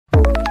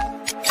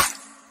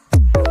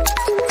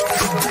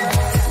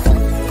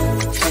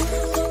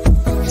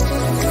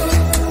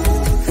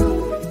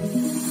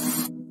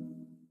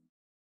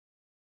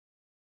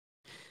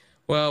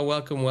Well,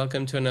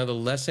 welcome to another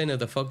lesson of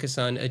the Focus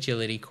on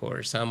Agility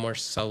course. I'm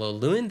Marcelo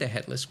Lewin, the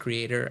Headless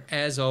Creator.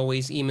 As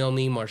always, email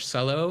me,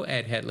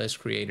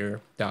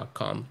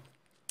 marcelo@headlesscreator.com.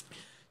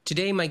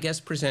 Today, my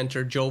guest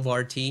presenter, Joel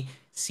Varty,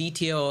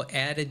 CTO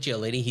at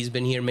Agility. He's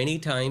been here many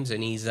times,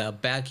 and he's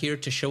back here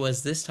to show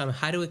us this time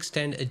how to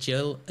extend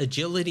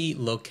Agility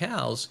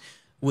locales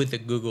with the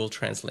Google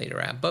Translator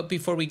app. But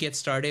before we get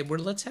started,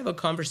 let's have a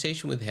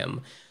conversation with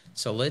him.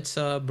 So let's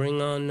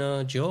bring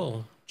on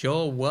Joel.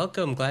 Joel,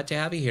 welcome. Glad to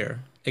have you here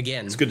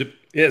again. It's good to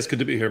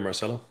be here,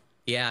 Marcelo.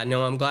 Yeah,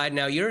 no, I'm glad.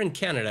 Now, you're in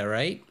Canada,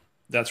 right?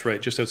 That's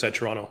right, just outside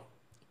Toronto.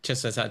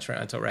 Just outside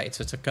Toronto, right?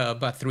 So it's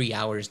about 3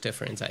 hours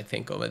difference, I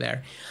think, over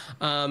there.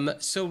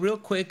 So real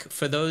quick,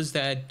 for those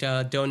that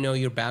don't know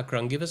your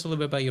background, give us a little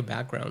bit about your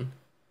background.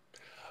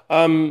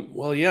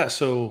 Well, yeah.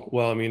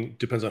 I mean,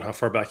 depends on how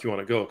far back you want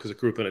to go, because I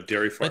grew up in a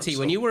dairy farm. Let's see.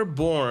 When you were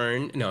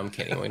born, no, I'm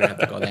kidding. We don't have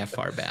to go that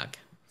far back.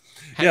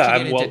 How Yeah,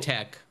 did you get into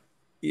tech?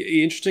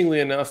 Interestingly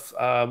enough,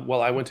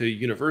 I went to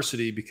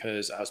university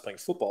because I was playing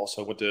football.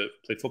 So I went to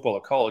play football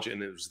at college,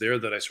 and it was there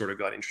that I sort of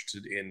got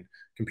interested in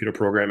computer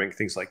programming,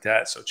 things like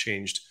that. So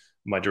changed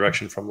my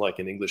direction from like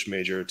an English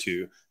major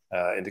to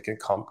into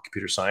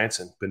computer science,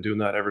 and been doing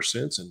that ever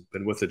since, and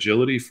been with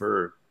Agility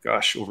for,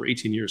 gosh, over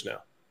 18 years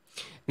now.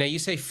 Now, you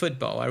say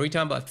football. Are we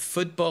talking about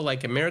football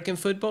like American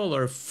football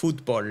or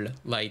football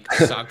like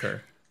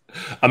soccer?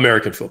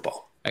 American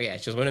football. Okay, I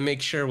just want to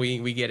make sure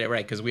we get it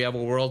right, because we have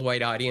a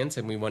worldwide audience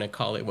and we want to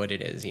call it what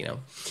it is, you know.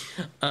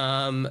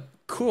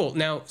 Cool.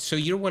 Now, so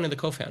you're one of the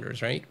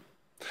co-founders, right?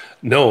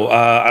 No,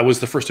 I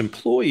was the first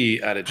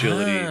employee at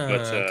Agility,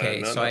 but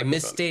okay. So not I a co-founder.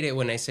 misstated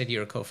when I said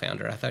you're a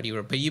co-founder. I thought you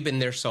were, but you've been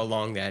there so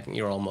long that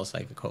you're almost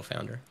like a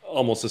co-founder.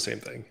 Almost the same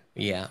thing.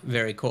 Yeah,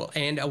 very cool.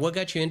 And what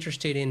got you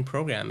interested in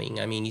programming?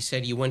 I mean, you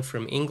said you went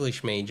from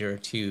English major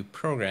to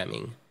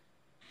programming.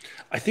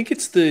 I think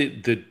it's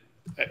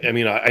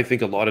I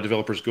think a lot of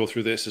developers go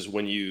through this, is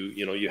when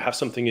you have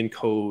something in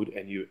code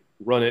and you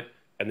run it,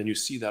 and then you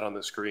see that on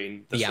the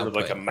screen. That's The sort of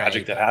like a output, magic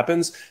right? that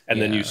happens, and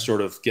then you Yeah.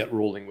 sort of get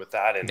rolling with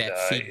that. And That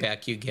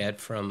feedback you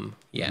get from,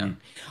 yeah. Mhm.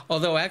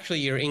 Although actually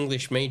your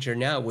English major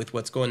now, with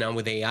what's going on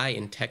with AI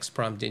and text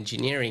prompt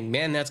engineering,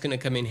 man, that's going to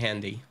come in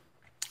handy.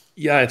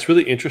 Yeah, it's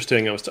really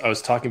interesting. I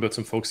was talking about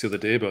some folks the other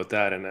day about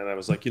that, and I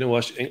was like,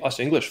 us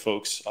English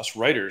folks, us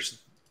writers,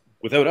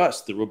 without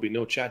us, there will be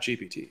no Chat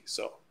GPT.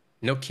 So.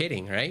 No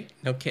kidding, right?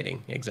 No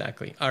kidding.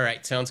 Exactly. All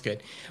right. Sounds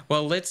good.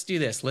 Well, let's do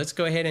this. Let's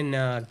go ahead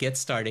and get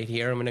started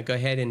here. I'm going to go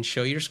ahead and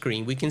show your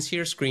screen. We can see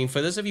your screen.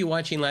 For those of you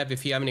watching live,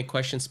 if you have any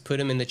questions, put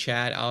them in the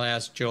chat. I'll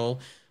ask Joel.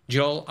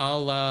 Joel,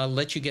 I'll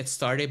let you get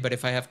started, but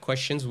if I have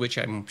questions, which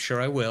I'm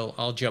sure I will,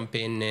 I'll jump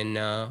in and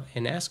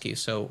ask you.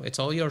 So it's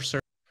all yours,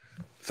 sir.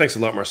 Thanks a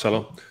lot,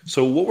 Marcelo.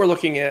 So what we're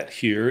looking at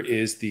here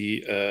is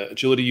the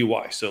Agility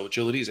UI. So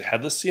Agility is a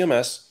headless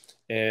CMS,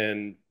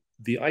 and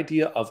the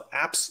idea of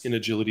apps in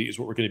Agility is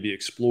what we're going to be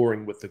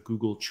exploring with the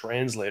Google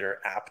Translator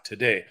app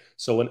today.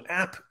 So an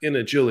app in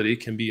Agility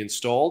can be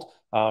installed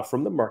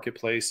from the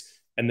marketplace,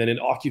 and then it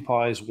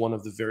occupies one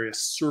of the various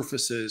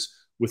surfaces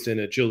within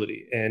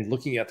Agility. And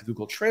looking at the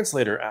Google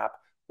Translator app,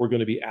 we're going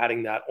to be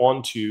adding that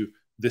onto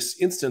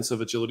this instance of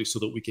Agility so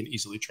that we can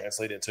easily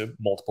translate into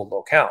multiple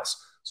locales.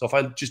 So if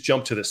I just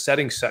jump to the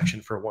settings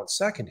section for 1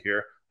 second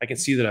here, I can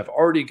see that I've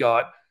already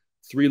got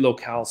 3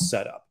 locales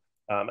set up.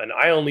 And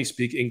I only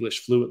speak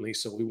English fluently,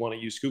 so we want to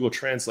use Google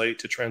Translate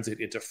to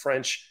translate into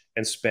French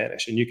and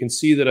Spanish. And you can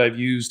see that I've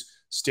used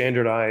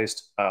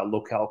standardized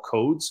locale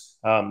codes.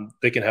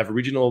 They can have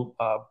regional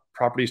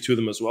properties to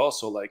them as well.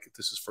 So like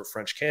this is for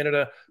French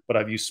Canada, but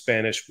I've used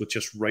Spanish with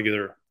just the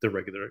regular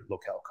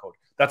locale code.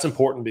 That's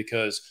important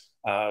because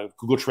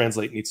Google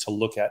Translate needs to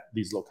look at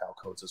these locale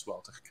codes as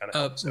well to kind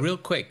of help. Real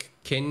quick,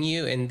 can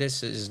you, and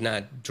this is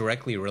not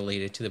directly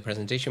related to the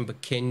presentation,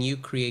 but can you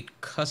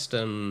create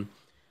custom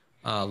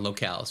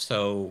locale?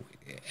 So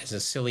as a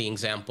silly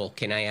example,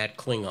 can I add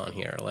Klingon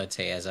here, let's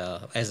say, as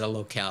a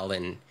locale?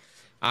 And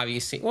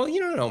obviously, well,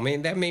 you don't know,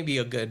 man, that may be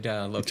a good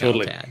locale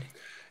Totally. to add.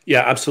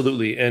 Yeah,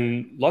 absolutely.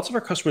 And lots of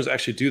our customers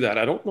actually do that.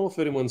 I don't know if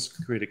anyone's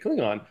created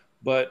Klingon,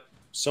 but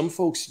some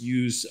folks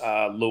use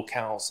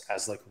locales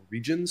as like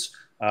regions.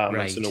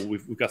 Right. So no,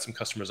 we've got some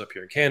customers up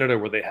here in Canada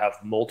where they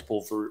have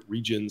multiple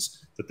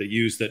regions that they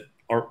use that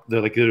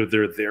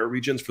they're their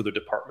regions for their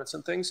departments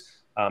and things.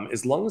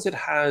 As long as it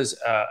has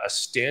a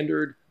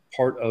standard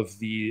part of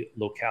the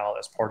locale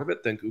as part of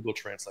it, then Google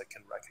Translate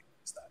can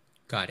recognize that.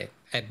 Got it.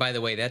 And by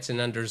the way, that's an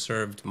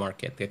underserved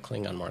market, the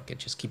Klingon market.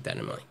 Just keep that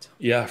in mind.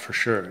 Yeah, for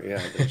sure.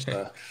 Yeah, there's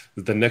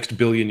the next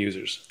billion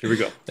users. Here we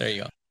go. There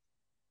you go.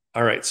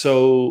 All right,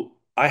 so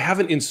I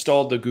haven't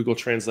installed the Google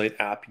Translate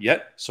app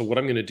yet. So what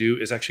I'm going to do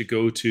is actually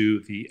go to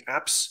the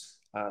apps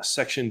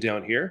section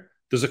down here.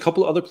 There's a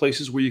couple other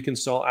places where you can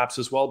install apps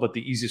as well, but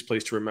the easiest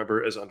place to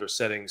remember is under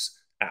settings,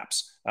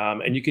 apps.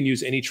 And you can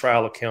use any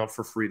trial account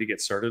for free to get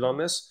started on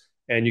this.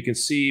 And you can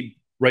see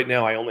right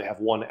now I only have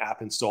one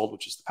app installed,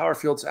 which is the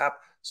Powerfields app.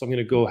 So I'm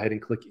going to go ahead and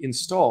click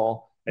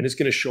install, and it's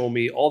going to show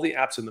me all the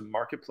apps in the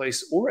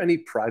marketplace or any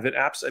private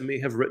apps I may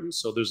have written.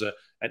 So there's an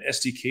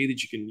SDK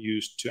that you can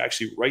use to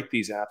actually write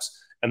these apps.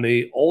 And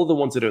all of the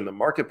ones that are in the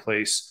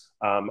marketplace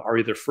are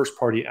either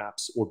first-party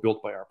apps or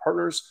built by our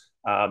partners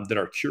that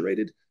are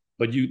curated,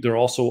 but they're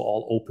also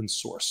all open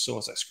source. So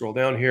as I scroll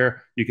down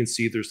here, you can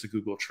see there's the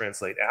Google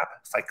Translate app.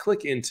 If I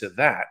click into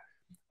that,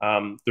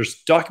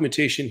 there's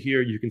documentation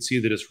here. You can see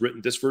that it's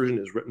written, this version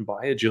is written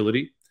by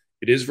Agility.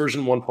 It is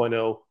version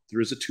 1.0.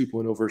 There is a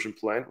 2.0 version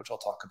planned, which I'll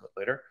talk about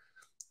later.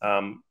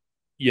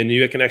 Yeah, and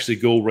you can actually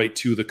go right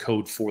to the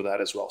code for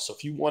that as well. So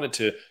if you wanted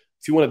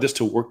this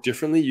to work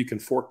differently, you can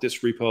fork this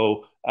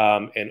repo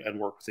and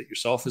work with it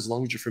yourself. As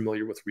long as you're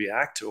familiar with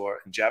React or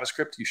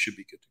JavaScript, you should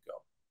be good to go.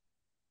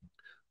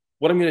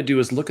 What I'm going to do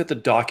is look at the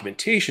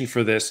documentation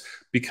for this,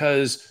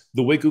 because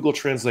the way Google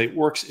Translate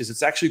works is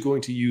it's actually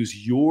going to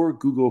use your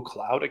Google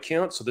Cloud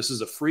account. So this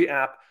is a free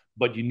app,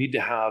 but you need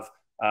to have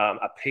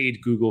a paid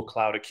Google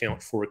Cloud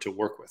account for it to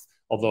work with.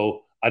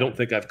 Although I don't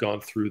think I've gone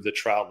through the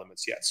trial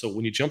limits yet. So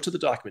when you jump to the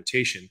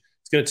documentation,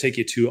 it's going to take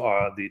you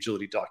to the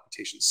Agility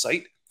documentation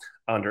site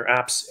under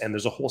apps. And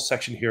there's a whole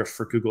section here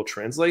for Google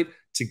Translate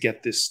to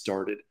get this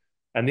started.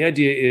 And the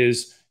idea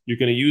is you're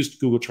going to use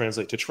Google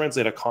Translate to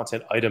translate a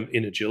content item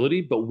in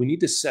Agility, but we need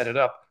to set it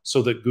up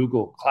so that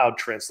Google Cloud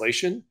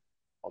Translation,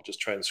 I'll just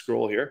try and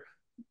scroll here,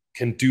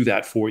 can do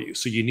that for you.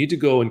 So you need to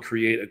go and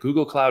create a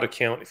Google Cloud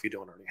account if you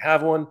don't already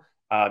have one.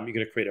 You're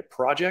going to create a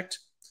project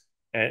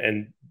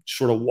and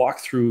sort of walk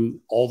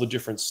through all the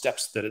different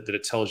steps that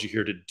it tells you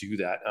here to do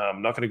that.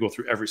 I'm not going to go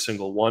through every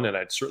single one, and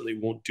I certainly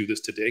won't do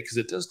this today because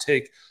it does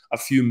take a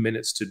few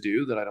minutes to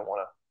do that I don't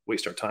want to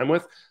waste our time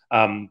with.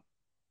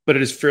 But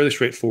it is fairly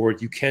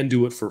straightforward. You can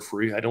do it for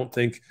free. I don't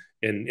think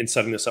in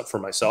setting this up for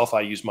myself,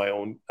 I use my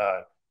own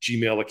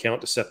Gmail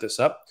account to set this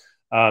up.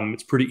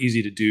 It's pretty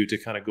easy to do, to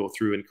kind of go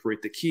through and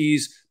create the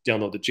keys,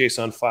 download the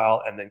JSON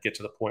file, and then get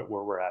to the point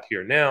where we're at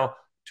here now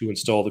to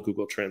install the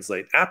Google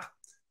Translate app.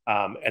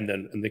 And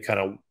then kind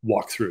of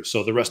walk through.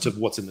 So the rest of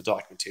what's in the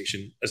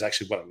documentation is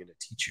actually what I'm going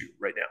to teach you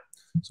right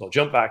now. So I'll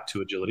jump back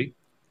to Agility.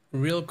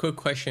 Real quick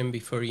question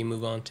before you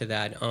move on to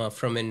that.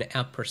 From an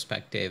app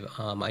perspective,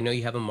 I know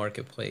you have a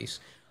marketplace.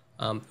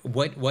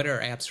 What are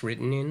apps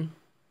written in?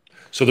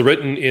 So they're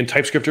written in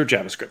TypeScript or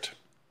JavaScript.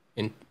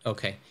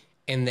 Okay.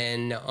 And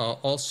then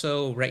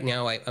also right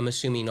now, I'm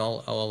assuming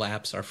all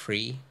apps are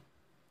free.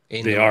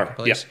 They are.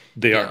 Yeah,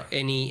 they are.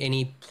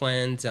 Any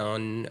plans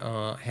on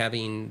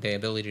having the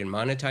ability to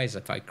monetize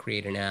if I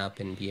create an app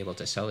and be able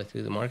to sell it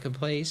through the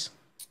marketplace?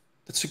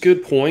 That's a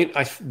good point.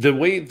 The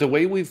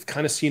way we've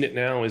kind of seen it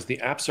now is the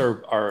apps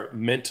are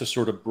meant to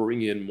sort of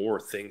bring in more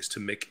things to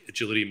make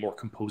Agility more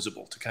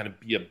composable, to kind of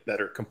be a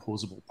better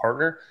composable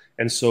partner.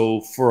 And so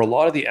for a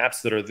lot of the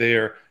apps that are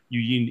there,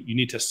 you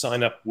need to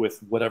sign up with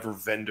whatever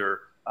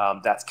vendor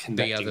that's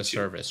connecting to. The other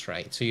service,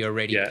 right? So you're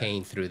already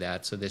paying through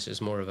that. So this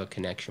is more of a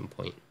connection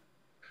point.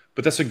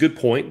 But that's a good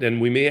point.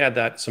 And we may add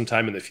that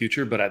sometime in the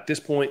future. But at this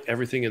point,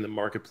 everything in the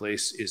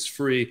marketplace is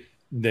free.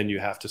 Then you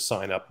have to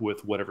sign up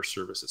with whatever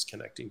service it's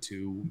connecting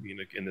to.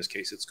 In this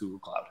case, it's Google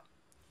Cloud.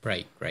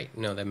 Right.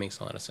 No, that makes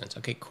a lot of sense.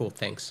 Okay, cool.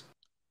 Thanks.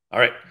 All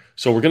right.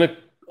 So we're going to,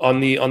 on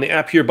the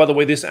app here, by the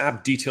way, this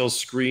app details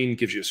screen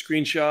gives you a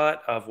screenshot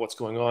of what's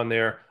going on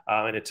there.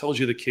 And it tells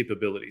you the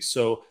capabilities.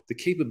 So the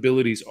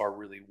capabilities are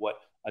really what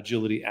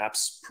Agility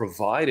apps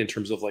provide in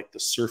terms of like the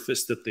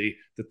surface that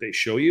they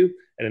show you.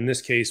 And in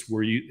this case,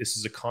 this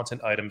is a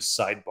content item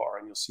sidebar,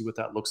 and you'll see what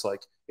that looks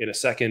like in a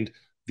second.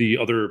 The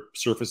other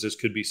surfaces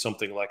could be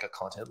something like a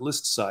content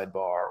list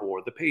sidebar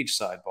or the page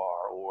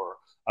sidebar or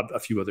a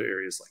few other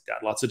areas like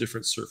that. Lots of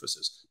different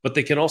surfaces, but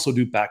they can also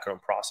do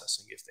background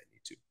processing if they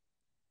need to.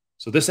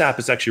 So this app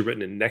is actually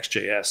written in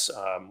Next.js,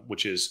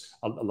 which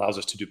allows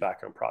us to do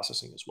background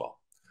processing as well.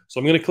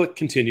 So I'm going to click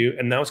continue,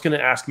 and now it's going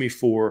to ask me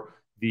for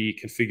the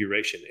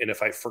configuration. And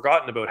if I've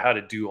forgotten about how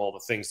to do all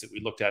the things that we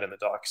looked at in the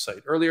doc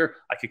site earlier,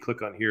 I could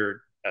click on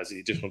here as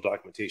the additional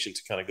documentation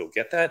to kind of go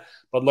get that.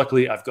 But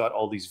luckily, I've got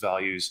all these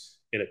values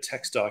in a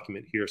text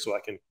document here, so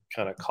I can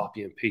kind of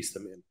copy and paste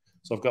them in.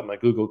 So I've got my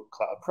Google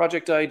Cloud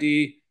project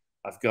ID.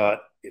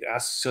 It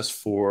asks us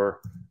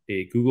for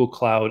a Google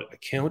Cloud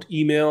account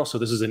email. So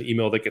this is an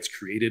email that gets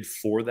created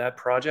for that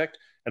project.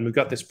 And we've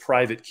got this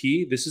private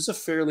key. This is a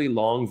fairly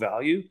long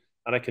value.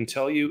 And I can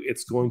tell you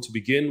it's going to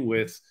begin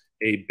with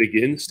a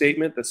begin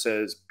statement that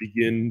says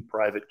begin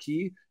private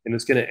key, and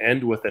it's going to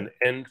end with an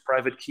end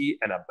private key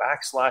and a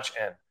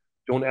 /n.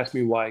 Don't ask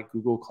me why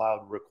Google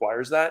Cloud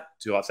requires that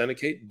to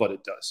authenticate, but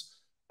it does.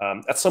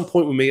 At some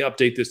point, we may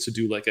update this to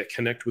do like a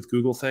connect with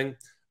Google thing,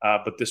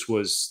 but this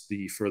was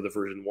for the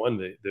version 1,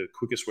 the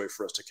quickest way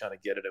for us to kind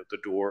of get it out the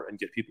door and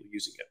get people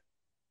using it.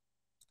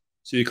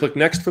 So you click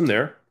next from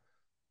there,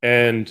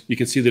 and you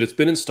can see that it's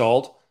been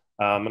installed.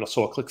 And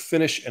so I'll click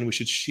finish, and we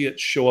should see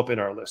it show up in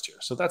our list here.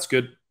 So that's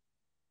good.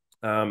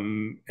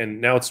 And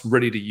now it's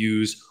ready to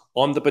use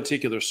on the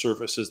particular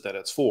surfaces that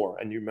it's for.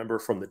 And you remember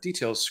from the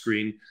details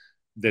screen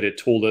that it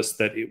told us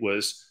that it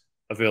was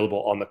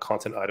available on the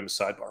content items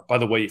sidebar. By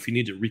the way, if you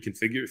need to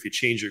reconfigure, if you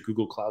change your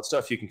Google Cloud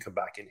stuff, you can come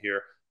back in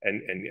here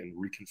and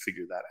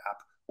reconfigure that app,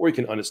 or you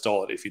can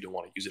uninstall it if you don't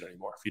want to use it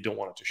anymore, if you don't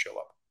want it to show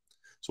up.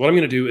 So what I'm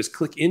going to do is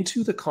click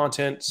into the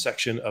content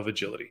section of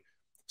Agility.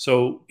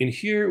 So in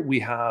here, we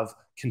have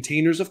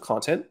containers of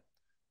content.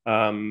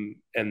 And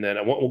then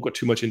I won't go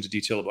too much into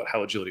detail about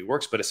how agility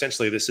works, but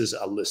essentially this is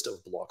a list of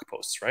blog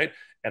posts, right?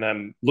 And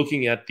I'm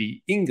looking at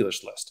the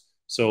English list.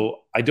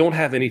 So I don't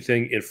have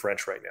anything in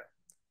French right now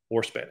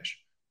or Spanish.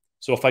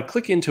 So if I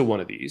click into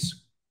one of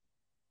these,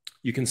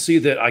 you can see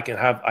that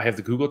I have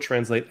the Google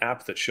Translate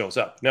app that shows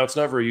up. Now it's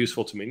not very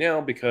useful to me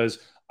now because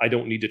I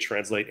don't need to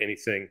translate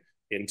anything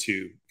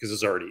because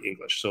it's already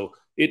English. So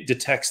it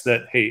detects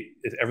that, hey,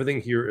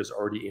 everything here is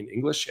already in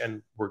English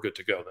and we're good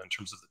to go then in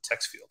terms of the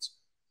text fields.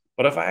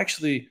 But if I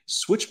actually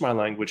switch my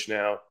language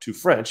now to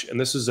French, and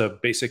this is a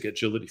basic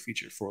agility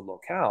feature for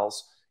locales,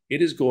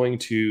 it is going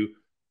to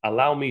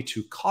allow me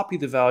to copy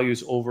the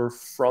values over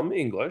from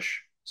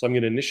English. So I'm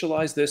going to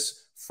initialize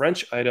this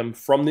French item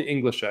from the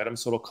English item.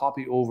 So it'll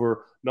copy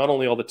over not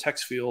only all the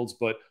text fields,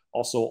 but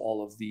also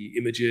all of the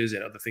images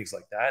and other things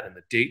like that, and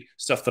the date,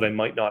 stuff that I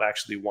might not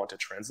actually want to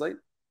translate.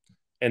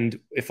 And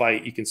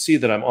you can see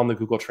that I'm on the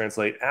Google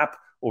Translate app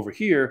over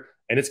here,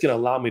 and it's going to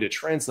allow me to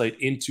translate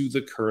into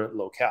the current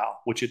locale,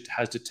 which it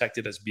has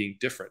detected as being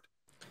different.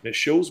 And it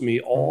shows me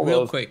all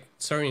Real quick,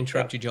 sorry to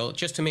interrupt you, Joel.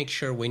 Just to make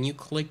sure, when you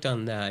clicked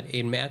on that,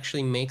 it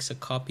actually makes a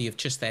copy of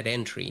just that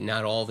entry,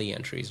 not all the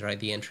entries, right?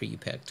 The entry you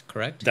picked,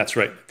 correct? That's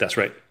right. That's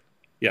right.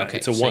 Yeah. Okay,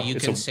 so you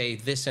can say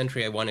this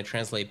entry I want to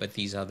translate, but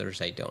these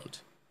others I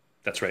don't.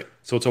 That's right.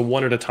 So it's a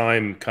one at a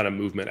time kind of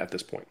movement at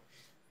this point.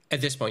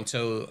 At this point,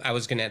 so I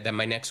was gonna. Then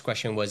my next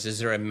question was: is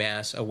there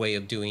a way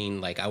of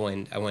doing, like, I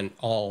want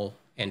all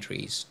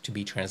entries to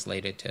be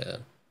translated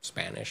to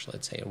Spanish,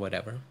 let's say, or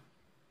whatever?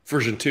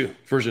 Version 2.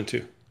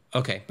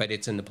 Okay, but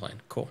it's in the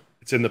plan. Cool.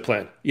 It's in the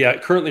plan. Yeah,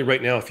 currently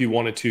right now, if you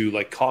wanted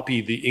to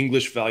copy the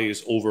English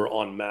values over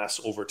en masse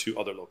over to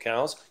other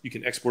locales, you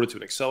can export it to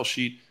an Excel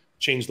sheet,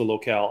 change the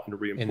locale, and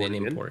re-import it. And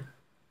then import.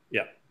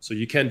 Yeah, so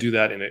you can do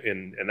that,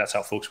 and that's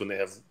how folks, when they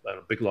have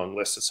a big long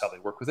list, that's how they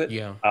work with it.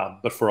 Yeah.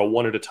 But for a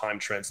one at a time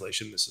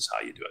translation, this is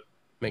how you do it.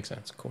 Makes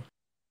sense. Cool.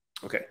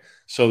 Okay,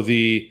 so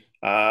the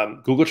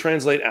Google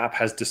Translate app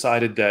has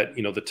decided that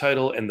the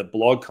title and the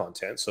blog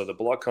content. So the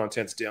blog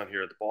content's down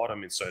here at the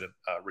bottom inside of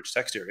rich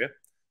text area.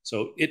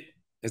 So it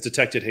has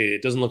detected, hey,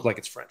 it doesn't look like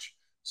it's French.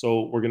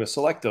 So we're going to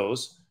select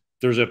those.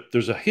 There's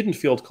a hidden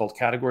field called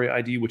category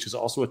ID, which is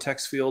also a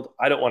text field.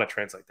 I don't want to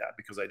translate that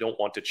because I don't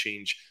want to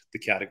change the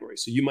category.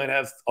 So you might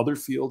have other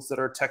fields that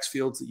are text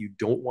fields that you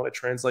don't want to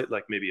translate,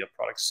 like maybe a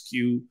product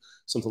SKU,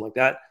 something like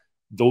that.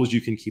 Those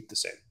you can keep the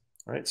same.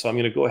 All right. So I'm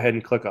going to go ahead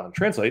and click on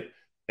translate,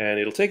 and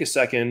it'll take a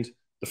second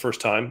the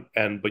first time,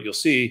 but you'll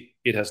see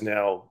it has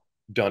now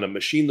done a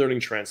machine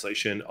learning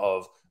translation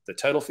of the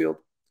title field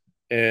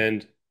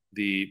and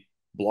the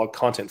blog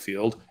content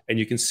field. And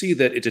you can see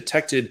that it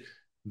detected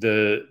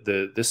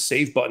the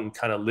save button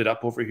kind of lit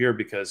up over here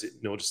because it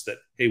noticed that,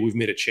 hey, we've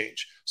made a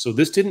change. So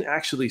this didn't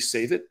actually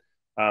save it.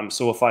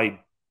 So if I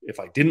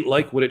didn't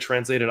like what it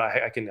translated,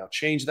 I can now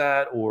change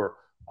that or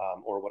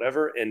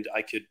whatever. And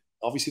I could,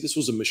 obviously this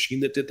was a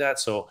machine that did that.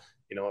 So,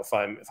 if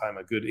I'm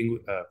a good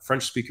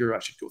French speaker, I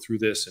should go through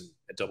this and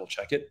double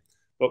check it.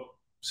 But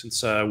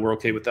since we're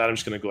okay with that, I'm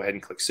just going to go ahead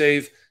and click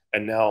save.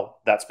 And now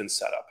that's been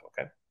set up.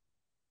 Okay.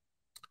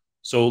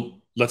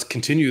 So let's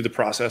continue the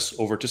process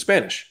over to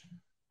Spanish.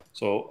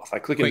 So if I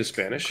click into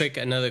Spanish.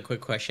 Another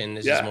quick question.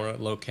 This is more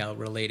locale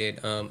related.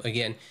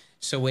 Again,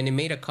 so when it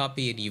made a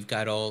copy,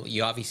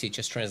 you obviously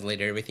just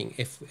translated everything.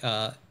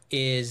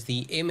 Is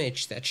the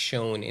image that's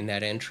shown in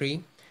that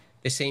entry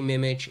the same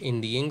image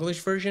in the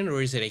English version,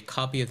 or is it a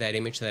copy of that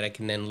image that I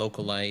can then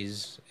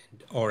localize,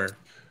 or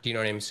do you know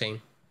what I'm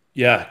saying?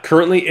 Yeah,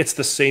 currently it's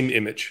the same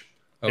image.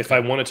 Okay. If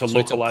I wanted to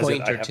localize it, it's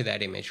a pointer to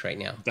that image right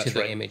now, to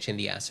the image in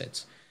the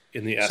assets.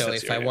 In the assets. So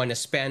if I want a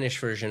Spanish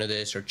version of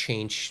this or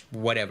change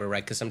whatever,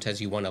 right? Because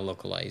sometimes you want to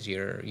localize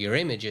your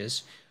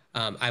images,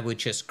 I would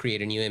just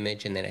create a new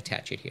image and then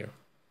attach it here.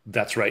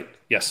 That's right.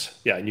 Yes.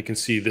 Yeah, and you can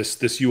see this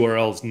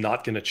URL is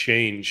not going to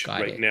change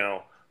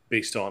now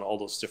based on all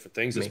those different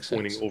things. It's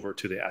pointing over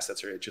to the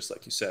assets area, just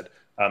like you said.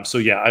 So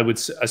yeah, I would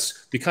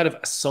the kind of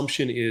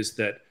assumption is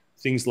that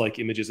things like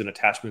images and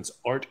attachments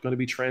aren't going to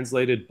be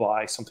translated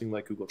by something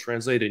like Google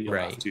Translate, and you'll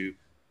have to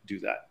do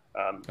that.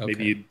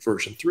 Maybe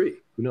version 3,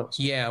 who knows?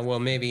 Yeah, well,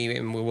 maybe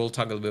we'll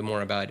talk a little bit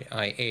more about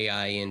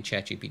AI and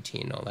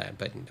ChatGPT and all that,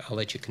 but I'll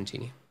let you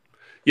continue.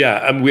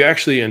 Yeah, we're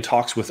actually in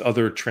talks with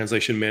other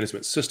translation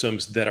management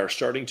systems that are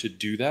starting to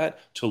do that,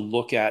 to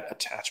look at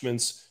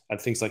attachments and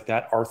things like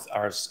that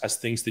as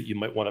things that you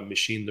might want to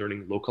machine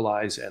learning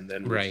localize and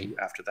then review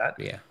after that.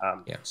 Yeah.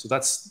 So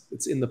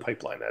it's in the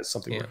pipeline as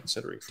something we're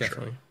considering for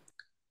sure.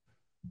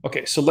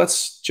 Okay, so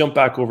let's jump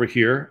back over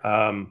here.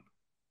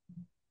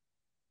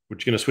 We're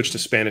going to switch to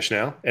Spanish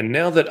now. And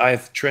now that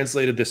I've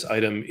translated this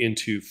item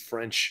into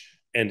French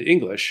and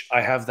English,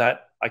 I have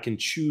that, I can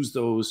choose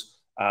those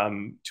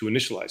to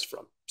initialize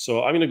from.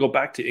 So I'm going to go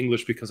back to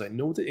English because I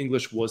know that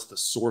English was the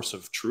source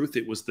of truth.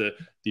 It was the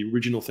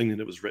original thing that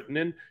it was written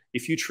in.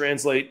 If you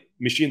translate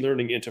machine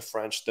learning into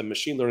French, then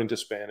machine learning to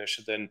Spanish,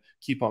 then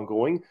keep on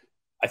going,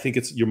 I think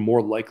you're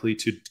more likely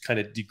to kind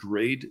of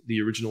degrade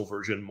the original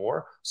version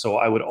more. So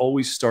I would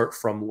always start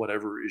from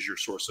whatever is your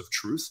source of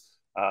truth.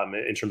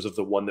 in terms of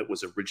the one that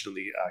was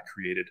originally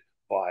created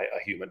by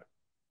a human,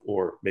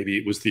 or maybe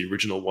it was the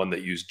original one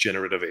that used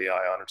generative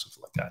AI on or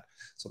something like that.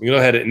 So I'm going to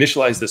go ahead and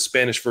initialize the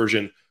Spanish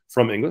version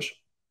from English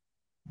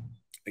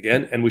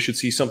again, and we should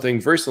see something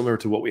very similar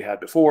to what we had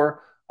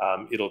before.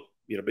 It'll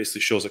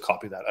basically shows a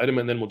copy of that item,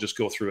 and then we'll just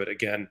go through it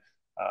again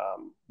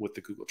with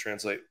the Google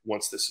Translate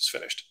once this is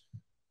finished.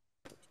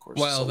 Of course,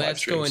 while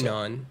that's going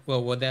on,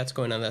 while that's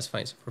going on, that's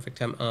fine. It's a perfect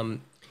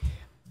time.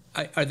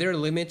 Are there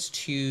limits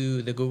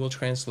to the Google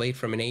Translate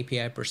from an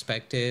API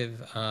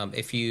perspective?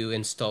 If you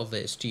install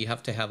this, do you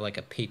have to have like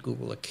a paid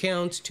Google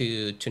account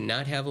to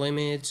not have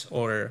limits,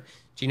 or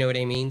do you know what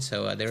I mean?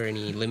 So are there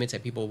any limits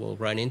that people will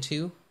run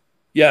into?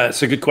 Yeah,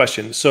 it's a good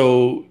question.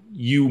 So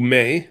you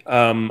may.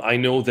 I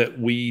know that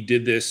we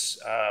did this.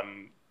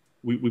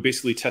 We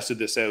basically tested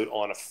this out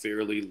on a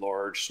fairly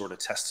large sort of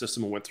test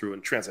system and went through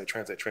and translate.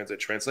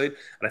 And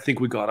I think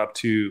we got up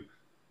to,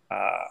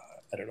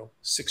 I don't know,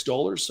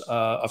 $6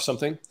 of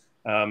something.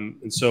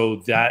 And so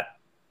that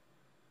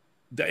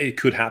it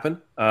could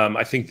happen.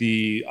 I think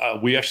we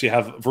actually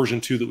have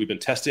version 2 that we've been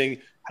testing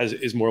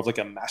is more of like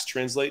a mass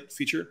translate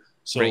feature.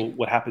 So right.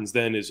 What happens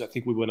then is I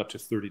think we went up to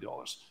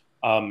 $30.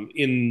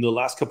 In the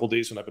last couple of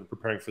days when I've been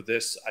preparing for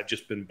this, I've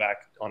just been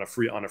back on a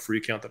free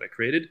account that I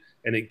created,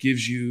 and it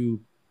gives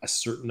you a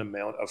certain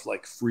amount of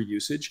like free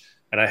usage,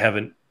 and I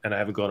haven't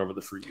gone over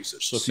the free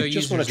usage. So if you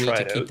just want to try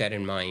it out, keep that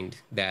in mind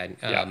that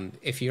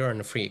if you're on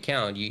a free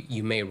account,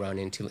 you may run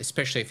into,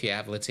 especially if you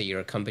have, let's say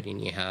you're a company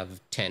and you have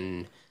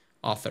 10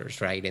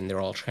 authors, right, and they're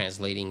all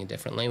translating in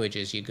different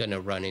languages, you're going to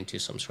run into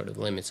some sort of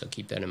limit. So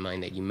keep that in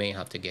mind that you may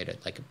have to get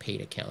it like a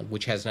paid account,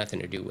 which has nothing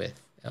to do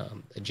with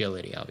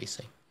agility,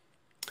 obviously.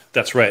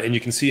 That's right. And you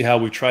can see how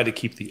we try to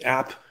keep the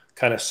app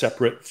kind of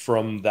separate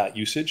from that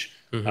usage.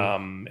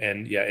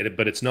 Mm-hmm.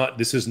 But it's not,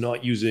 this is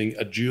not using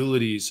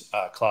Agility's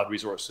cloud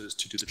resources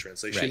to do the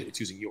translation. Right. It's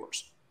using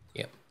yours.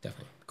 Yeah,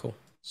 definitely. Cool.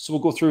 So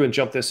we'll go through and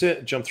jump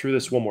through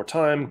this one more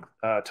time.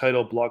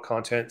 Title, blog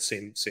content,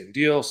 same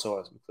deal. So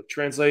I click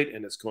translate,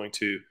 and it's going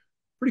to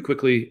pretty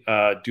quickly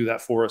do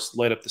that for us,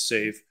 light up the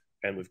save,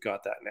 and we've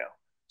got that now.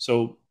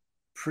 So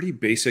pretty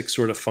basic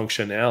sort of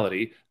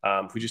functionality.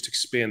 If we just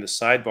expand the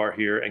sidebar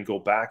here and go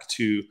back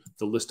to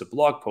the list of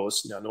blog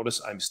posts, now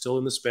notice I'm still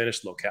in the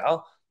Spanish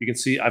locale. You can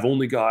see I've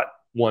only got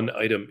one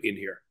item in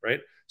here,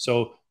 right?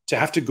 So to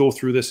have to go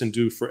through this and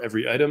do for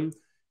every item,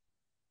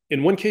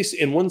 in one case,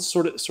 in one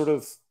sort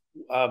of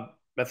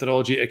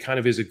methodology, it kind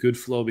of is a good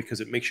flow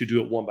because it makes you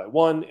do it one by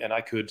one, and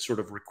I could sort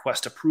of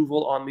request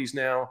approval on these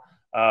now.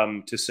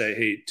 To say,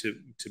 hey, to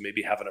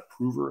maybe have an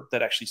approver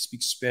that actually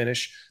speaks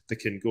Spanish that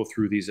can go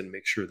through these and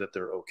make sure that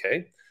they're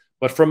okay.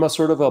 But from a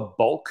sort of a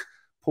bulk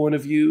point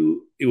of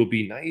view, it would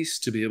be nice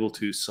to be able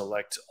to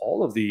select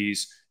all of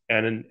these.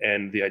 And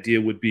the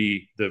idea would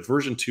be the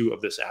version 2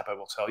 of this app, I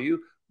will tell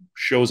you,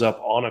 shows up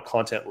on a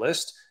content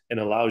list and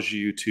allows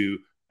you to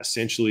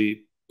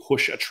essentially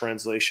push a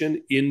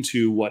translation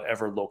into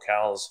whatever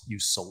locales you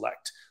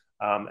select.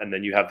 And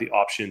then you have the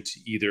option to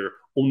either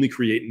only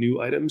create new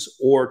items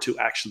or to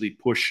actually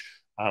push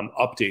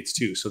updates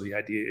too. So the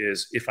idea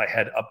is if I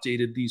had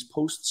updated these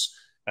posts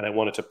and I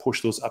wanted to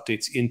push those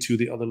updates into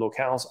the other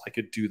locales, I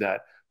could do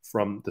that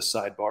from the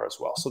sidebar as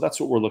well. So that's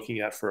what we're looking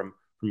at from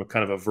a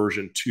kind of a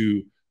version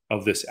 2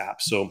 of this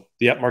app. So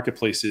the app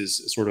marketplace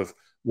is sort of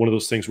one of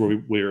those things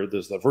where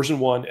there's the version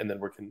 1, and then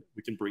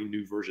we can bring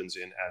new versions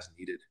in as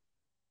needed.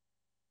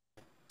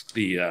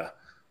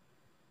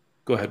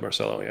 Go ahead,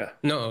 Marcelo. Yeah.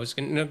 No, I was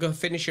going to go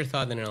finish your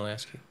thought, then I'll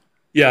ask you.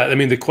 Yeah, I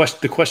mean the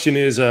question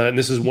is, and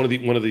this is one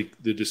of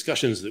the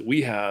discussions that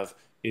we have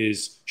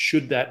is,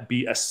 should that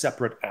be a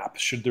separate app?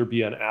 Should there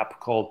be an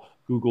app called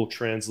Google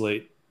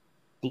Translate,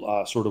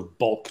 sort of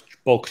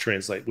bulk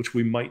translate, which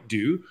we might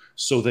do,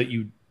 so that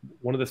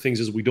one of the things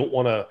is we don't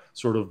want to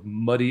sort of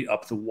muddy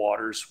up the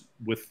waters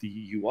with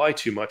the UI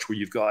too much, where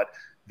you've got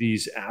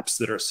these apps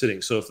that are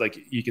sitting. So if like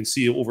you can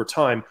see over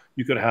time,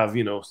 you could have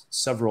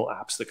several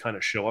apps that kind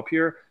of show up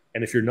here.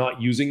 And if you're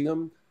not using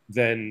them,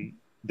 then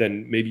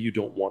maybe you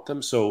don't want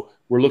them. So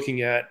we're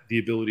looking at the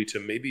ability to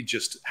maybe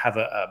just have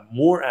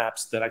more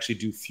apps that actually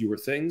do fewer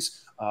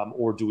things,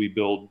 or do we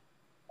build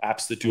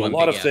apps that do a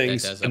lot of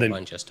things that does and then a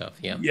bunch of stuff?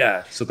 Yeah.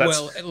 Yeah. So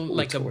that's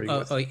like a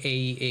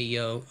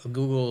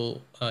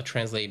Google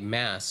Translate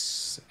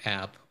Mass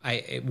app.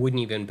 It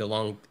wouldn't even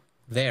belong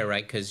there,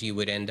 right? Because you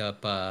would end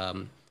up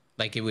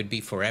like it would be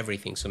for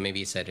everything. So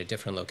maybe it's at a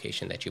different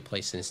location that you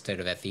place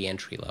instead of at the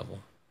entry level.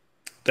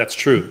 That's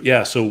true.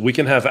 Yeah. So we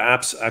can have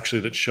apps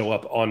actually that show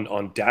up on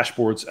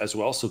dashboards as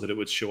well, so that it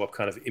would show up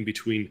kind of in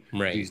between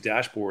these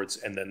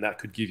dashboards. And then that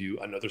could give you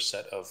another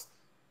set of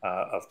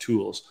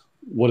tools.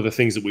 One of the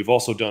things that we've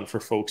also done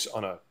for folks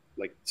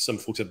like some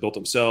folks have built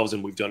themselves,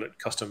 and we've done it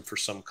custom for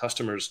some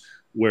customers,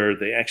 where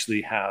they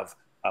actually have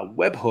a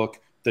webhook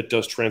that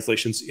does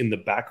translations in the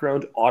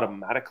background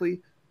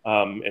automatically.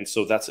 And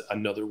so that's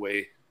another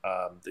way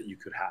that you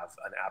could have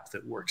an app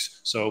that works.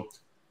 So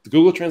the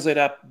Google Translate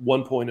app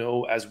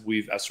 1.0, as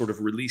we've sort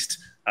of released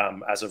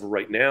as of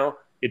right now,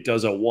 it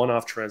does a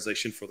one-off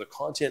translation for the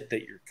content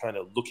that you're kind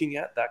of looking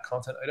at, that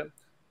content item.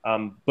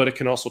 but it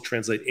can also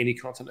translate any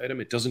content item.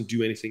 It doesn't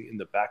do anything in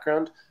the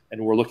background,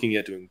 and we're looking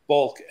at doing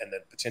bulk and then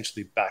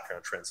potentially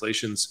background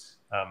translations.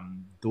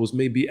 Those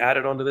may be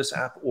added onto this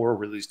app or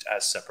released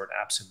as separate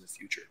apps in the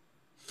future.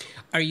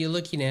 Are you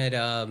looking at,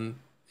 and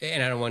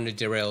I don't want to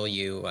derail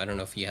you, I don't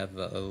know if you have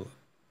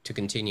to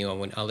continue.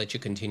 I'll let you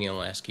continue.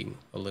 I'll ask you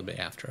a little bit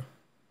after.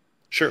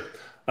 Sure.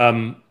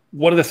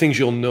 One of the things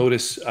you'll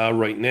notice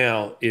right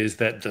now is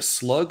that the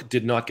slug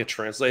did not get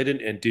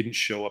translated and didn't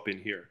show up in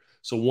here.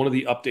 So one of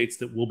the updates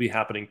that will be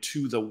happening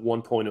to the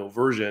 1.0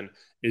 version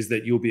is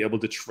that you'll be able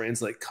to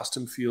translate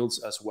custom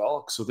fields as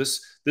well. So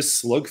this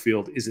slug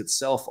field is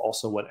itself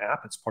also an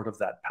app. It's part of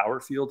that Power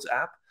Fields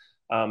app.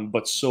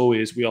 But so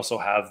is, we also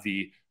have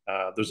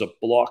there's a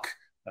block,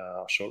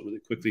 I'll show it really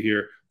quickly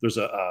here. There's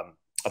a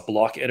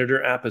block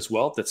editor app as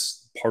well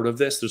that's part of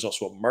this. There's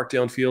also a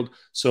markdown field.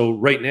 So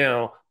right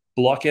now,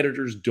 block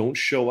editors don't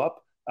show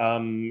up.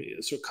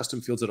 So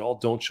custom fields at all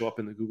don't show up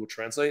in the Google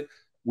Translate.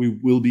 We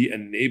will be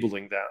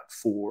enabling that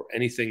for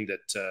anything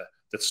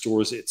that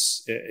stores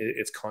its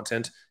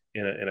content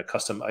in a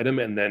custom item,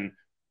 and then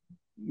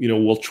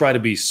we'll try to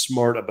be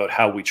smart about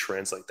how we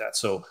translate that.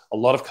 So a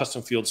lot of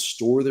custom fields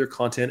store their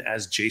content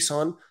as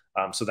JSON,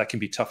 so that can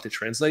be tough to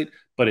translate.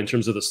 But in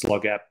terms of the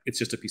slug app, it's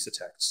just a piece of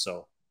text.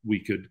 So we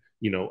could,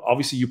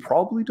 obviously you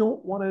probably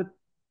don't want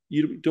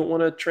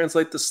to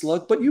translate the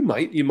slug, but you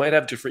might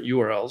have different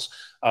URLs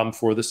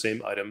for the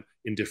same item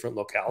in different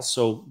locales.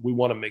 So we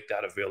want to make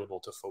that available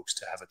to folks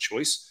to have a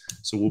choice.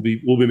 So we'll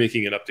be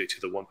making an update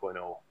to the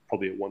 1.0,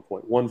 probably a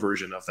 1.1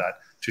 version of that,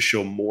 to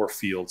show more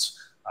fields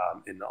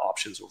in the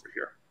options over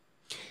here.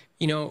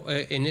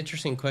 An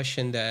interesting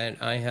question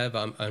that I have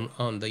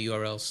on the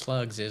URL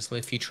slugs is,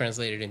 if you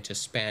translate it into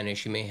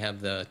Spanish, you may have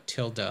the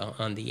tilde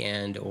on the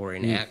end or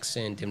an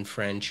accent in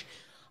French.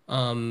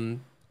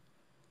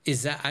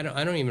 Is that, I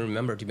don't even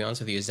remember, to be honest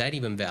with you, is that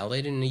even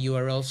valid in the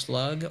URL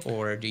slug,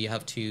 or do you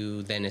have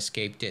to then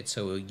escape it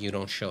so you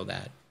don't show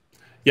that?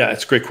 Yeah,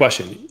 it's a great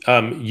question.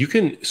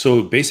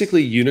 So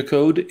basically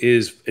Unicode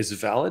is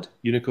valid.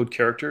 Unicode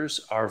characters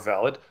are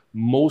valid.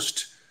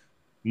 Most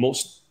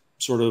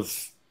sort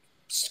of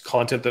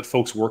content that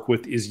folks work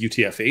with is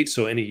UTF-8.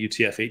 So any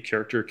UTF-8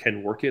 character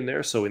can work in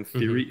there. So in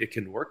theory, it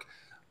can work.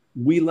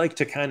 We like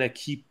to kind of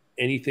keep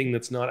anything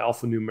that's not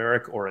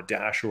alphanumeric or a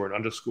dash or an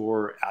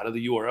underscore out of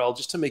the URL,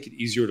 just to make it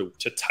easier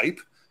to type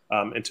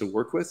and to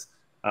work with.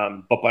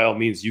 But by all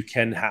means, you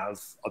can have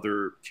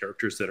other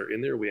characters that are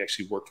in there. We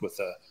actually worked with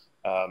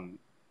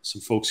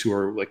some folks who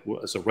are like,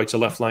 as a right to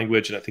left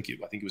language, and I think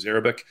it was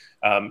Arabic,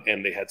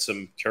 and they had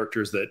some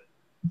characters that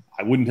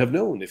I wouldn't have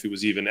known if it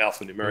was even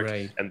alphanumeric,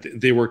 right. And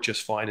they work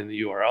just fine in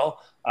the URL.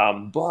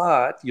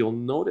 But you'll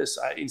notice,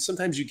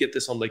 sometimes you get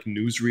this on like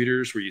news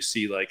readers where you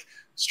see like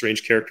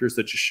strange characters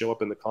that just show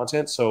up in the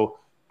content. So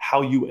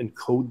how you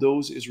encode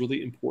those is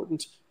really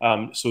important.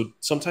 So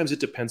sometimes it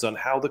depends on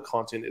how the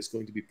content is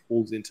going to be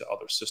pulled into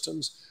other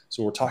systems.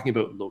 So we're talking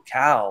about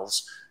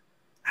locales,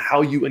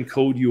 how you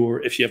encode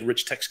if you have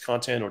rich text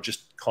content or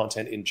just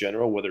content in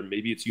general, whether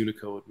maybe it's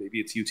Unicode, maybe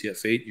it's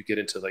UTF-8, you get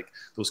into like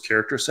those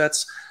character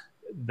sets.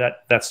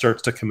 That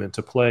starts to come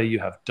into play. You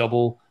have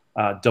double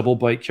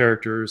byte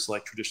characters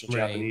like traditional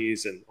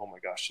Japanese, and oh my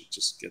gosh, it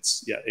just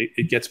gets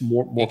it gets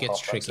more complex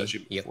tricky as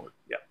you move forward.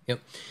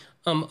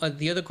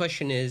 The other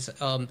question is,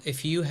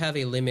 if you have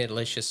a limit,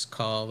 let's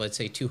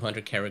say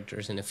 200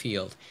 characters in a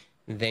field,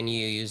 then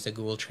you use the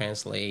Google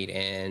Translate,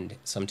 and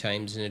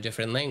sometimes in a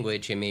different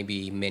language it may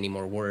be many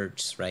more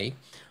words, right?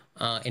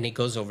 And it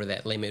goes over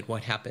that limit.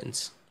 What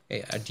happens?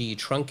 Do you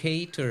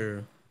truncate,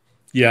 or?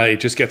 Yeah, it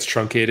just gets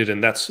truncated,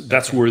 and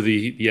that's where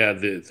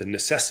the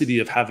necessity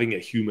of having a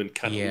human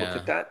kind of look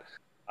at that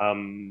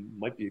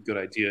might be a good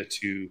idea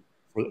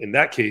in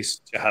that case,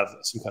 to have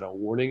some kind of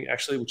warning,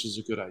 actually, which is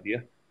a good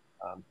idea.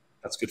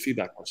 That's good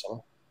feedback,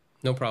 Marcelo.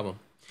 No problem.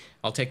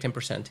 I'll take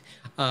 10%.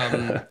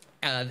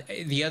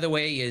 The other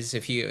way is,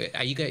 do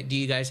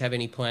you guys have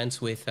any plans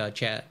with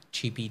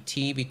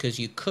ChatGPT? Because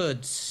you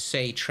could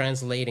say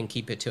translate and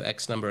keep it to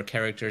X number of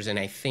characters, and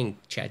I think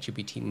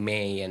ChatGPT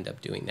may end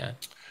up doing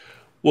that.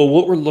 Well,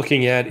 what we're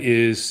looking at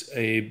is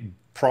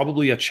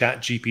probably a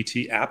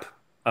ChatGPT app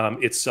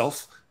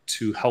itself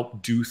to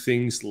help do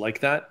things like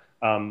that.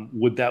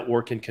 Would that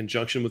work in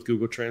conjunction with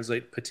Google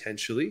Translate?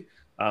 Potentially.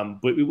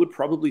 But it would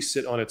probably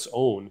sit on its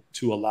own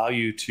to allow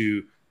you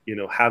to,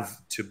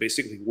 have to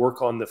basically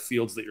work on the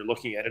fields that you're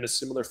looking at in a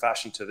similar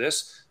fashion to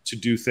this, to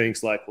do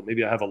things like, well,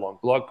 maybe I have a long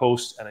blog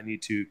post and I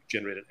need to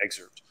generate an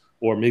excerpt,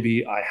 or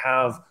maybe I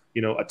have,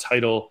 a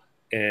title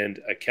and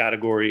a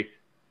category,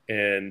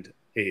 and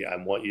hey, I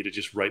want you to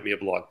just write me a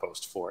blog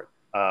post for it,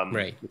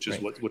 which is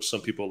what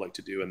some people like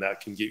to do, and that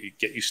can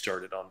get you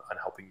started on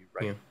helping you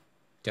write. Yeah,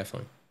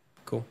 definitely.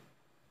 Cool.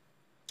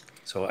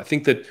 So I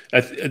think that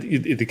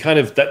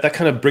that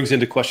kind of brings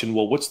into question,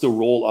 well, what's the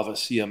role of a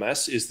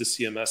CMS? Is the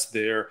CMS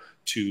there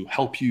to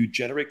help you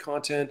generate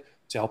content,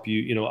 to help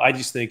you, I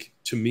just think,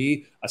 to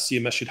me, a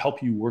CMS should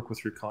help you work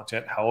with your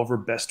content however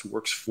best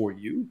works for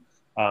you.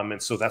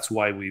 And so that's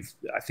why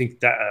I think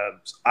that,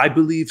 I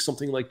believe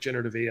something like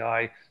generative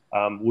AI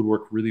would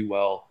work really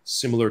well,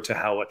 similar to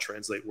how a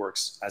Translate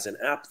works as an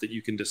app that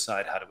you can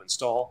decide how to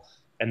install.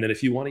 And then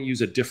if you want to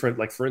use a different,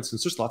 like for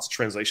instance, there's lots of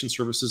translation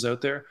services out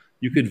there.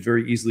 You could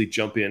very easily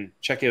jump in,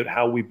 check out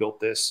how we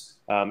built this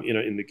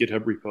in the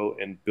GitHub repo,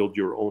 and build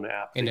your own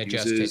app and that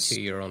adjust uses, it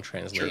to your own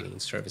translating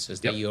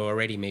services that Yep. you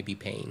already may be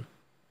paying.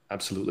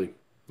 Absolutely.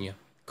 Yeah,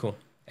 cool,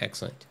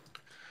 excellent.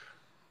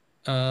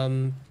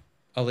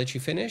 I'll let you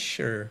finish,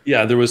 or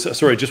Yeah, there was,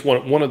 sorry, just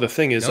one other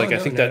thing is, No, like, I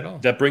no, think not at all.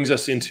 that brings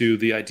us into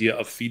the idea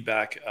of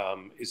feedback. I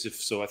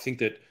think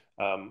that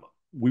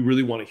we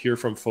really want to hear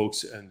from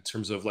folks in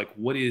terms of, like,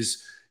 what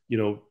is,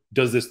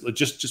 does this,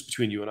 just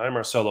between you and I,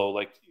 Marcelo,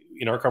 like,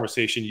 in our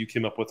conversation, you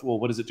came up with, well,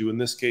 what does it do in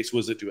this case?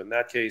 What does it do in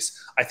that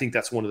case? I think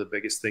that's one of the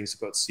biggest things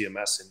about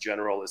CMS in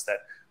general, is that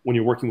when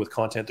you're working with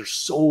content, there's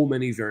so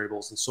many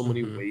variables and so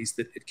many ways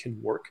that it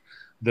can work,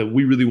 that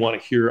we really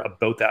want to hear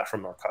about that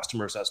from our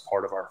customers as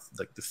part of our,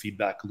 like, the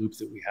feedback loop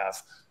that we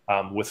have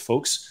with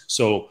folks.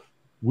 So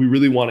we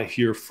really want to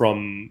hear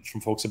from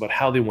folks about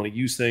how they want to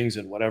use things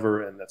and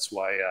whatever. And that's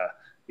why,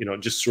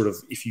 just sort of,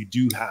 if you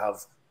do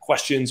have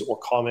questions or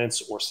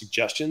comments or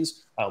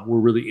suggestions, we're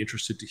really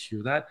interested to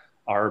hear that.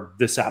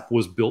 This app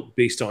was built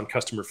based on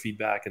customer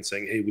feedback and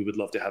saying, hey, we would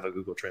love to have a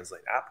Google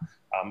Translate app.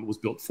 It was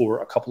built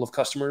for a couple of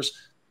customers,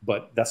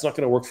 but that's not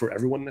going to work for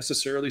everyone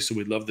necessarily. So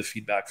we'd love the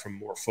feedback from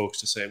more folks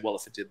to say, well,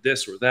 if it did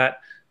this or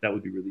that, that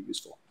would be really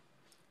useful.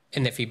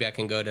 And the feedback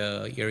can go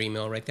to your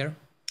email right there?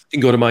 You can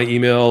go to my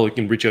email. You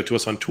can reach out to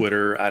us on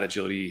Twitter at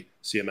Agility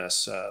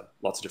CMS.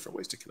 Lots of different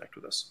ways to connect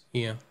with us.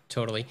 Yeah,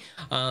 totally.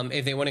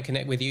 If they want to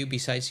connect with you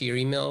besides your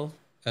email,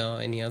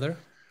 any other?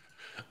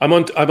 I'm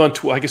on I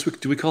guess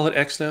do we call it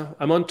X now?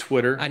 I'm on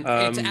Twitter.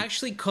 It's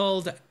actually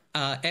called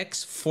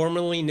X,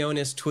 formerly known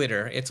as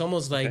Twitter. It's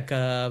almost like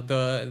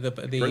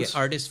the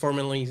artist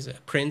formerly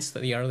Prince,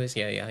 the artist.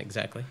 Yeah,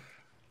 exactly.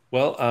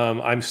 Well,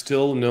 I'm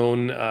still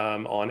known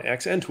on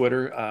X and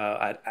Twitter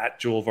at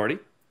Joel Vardy,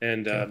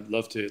 and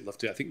love to.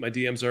 I think my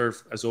DMs are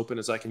as open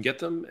as I can get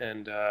them,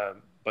 and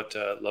but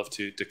love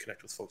to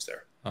connect with folks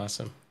there.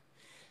 Awesome.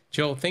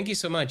 Joel, thank you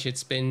so much.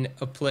 It's been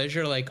a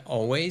pleasure, like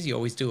always. You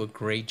always do a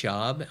great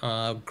job.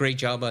 Great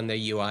job on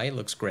the UI. It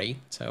looks great.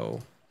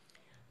 So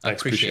I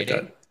appreciate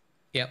it. That.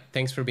 Yep.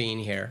 Thanks for being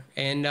here.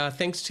 And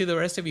thanks to the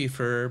rest of you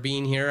for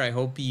being here. I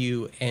hope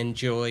you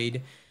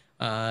enjoyed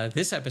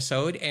this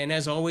episode. And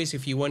as always,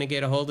 if you want to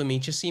get a hold of me,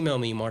 just email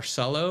me,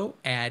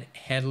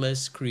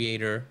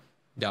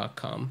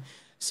 marcelo@headlesscreator.com.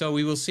 So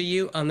we will see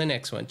you on the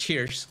next one.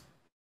 Cheers.